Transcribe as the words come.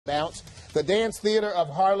Bounce. The Dance Theater of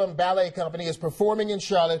Harlem Ballet Company is performing in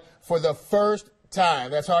Charlotte for the first time.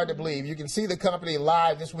 That's hard to believe. You can see the company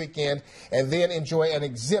live this weekend and then enjoy an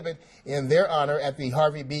exhibit in their honor at the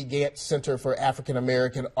Harvey B. Gantt Center for African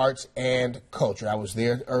American Arts and Culture. I was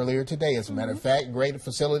there earlier today, as a matter of fact. Great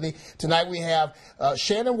facility. Tonight we have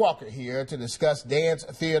Shannon Walker here to discuss Dance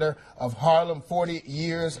Theater of Harlem, 40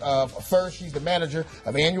 years of first. She's the manager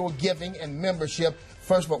of annual giving and membership.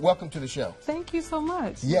 First of all, welcome to the show. Thank you so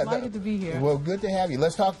much. Yeah, delighted to be here. Well, good to have you.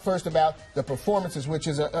 Let's talk first about the performances, which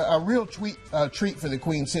is a real treat for the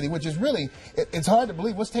Queen City, which is really, it's hard to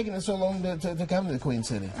believe. What's taking it so long to come to the Queen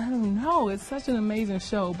City? I don't know. It's such an amazing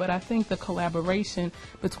show, but I think the collaboration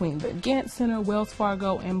between the Gantt Center, Wells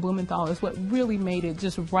Fargo, and Blumenthal is what really made it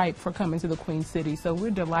just ripe for coming to the Queen City. So we're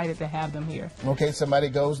delighted to have them here. Okay, somebody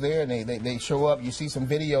goes there and they show up. You see some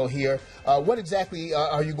video here. What exactly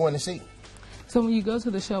are you going to see? So when you go to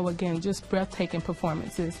the show, again, just breathtaking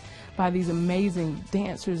performances by these amazing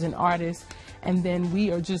dancers and artists. And then we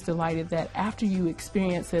are just delighted that after you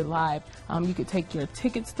experience it live, you could take your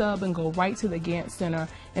ticket stub and go right to the Gantt Center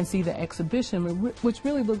and see the exhibition, which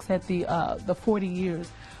really looks at the 40 years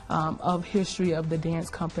of history of the dance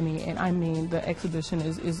company. And I mean, the exhibition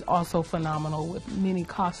is also phenomenal, with many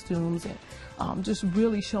costumes and just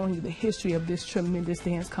really showing you the history of this tremendous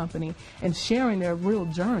dance company and sharing their real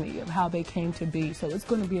journey of how they came to be. So it's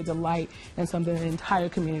going to be a delight and something the entire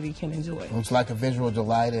community can enjoy. Looks like a visual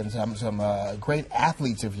delight and some great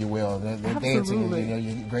athletes, if you will. They're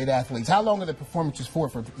dancing, great athletes. How long are the performances for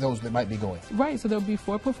those that might be going? Right, so there'll be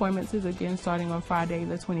 4 performances, again, starting on Friday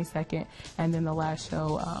the 22nd, and then the last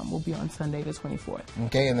show will be on Sunday the 24th.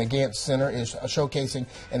 Okay, and the Gantt Center is showcasing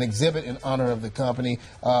an exhibit in honor of the company.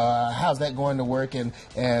 How's that going to work? And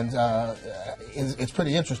it's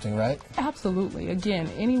pretty interesting, right? Absolutely. Again,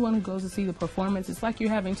 anyone who goes to see the performance, it's like you're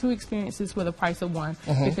having 2 experiences for the price of one,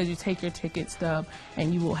 because you take your ticket stub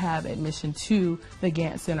and you will have admission to the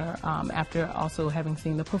Gantt Center after also having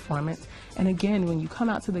seen the performance. And again, when you come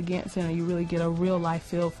out to the Gantt Center, you really get a real life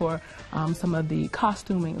feel for some of the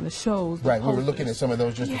costuming and the shows. Right, we were looking at some of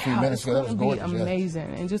those just a few minutes ago. That was gorgeous.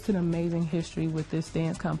 Amazing, and just an amazing history with this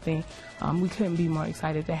dance company. We couldn't be more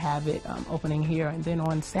excited to have it opening here. And then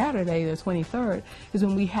on Saturday, the 23rd, is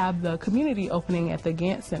when we have the community opening at the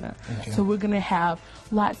Gantt Center. Okay. So we're going to have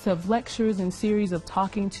lots of lectures and series of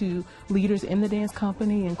talking to leaders in the dance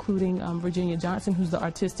company, including Virginia Johnson, who's the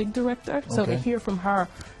artistic director. Okay. So to hear from her,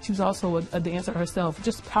 she was also a dancer herself.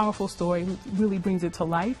 Just powerful story, really brings it to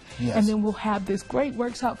life. Yes. And then we'll have this great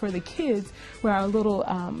workshop for the kids where our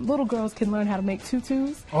little girls can learn how to make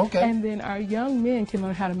tutus. Okay. And then our young men can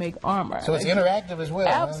learn how to make armor. So it's interactive as well.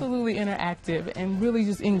 Absolutely interactive, and really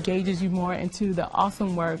just engages you more into the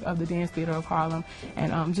awesome work of the Dance Theater of Harlem.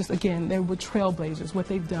 And just, again, they were trailblazers. What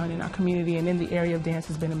they've done in our community and in the area of dance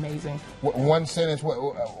has been amazing. One sentence,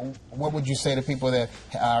 what would you say to people that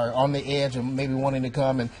are on the edge and maybe wanting to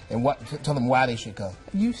come, and tell them why they should come?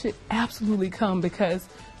 You should absolutely come, because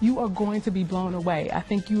you are going to be blown away. I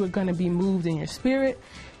think you are going to be moved in your spirit.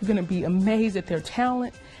 You're going to be amazed at their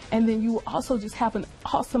talent. And then you will also just have an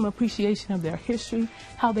awesome appreciation of their history,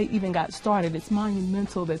 how they even got started. It's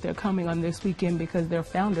monumental that they're coming on this weekend, because their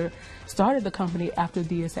founder started the company after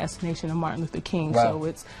the assassination of Martin Luther King. Wow. So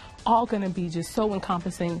it's all going to be just so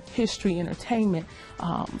encompassing: history, entertainment,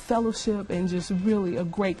 fellowship, and just really a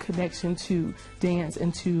great connection to dance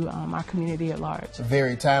and to our community at large.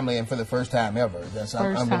 Very timely, and for the first time ever. That's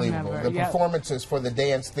unbelievable. The performances for the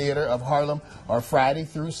Dance Theater of Harlem are Friday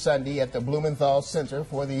through Sunday at the Blumenthal Center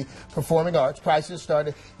for the Performing Arts. Prices start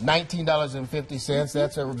at $19.50.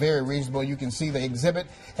 That's very reasonable. You can see the exhibit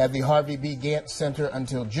at the Harvey B. Gantt Center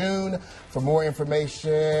until June. For more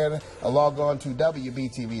information, log on to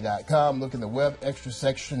WBTV.com. Look in the web extra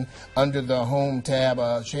section under the home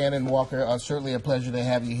tab. Shannon Walker, certainly a pleasure to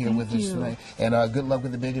have you here with us tonight. And good luck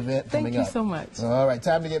with the big event coming up. Thank you so much. All right,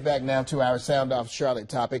 time to get back now to our Sound Off Charlotte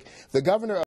topic. The governor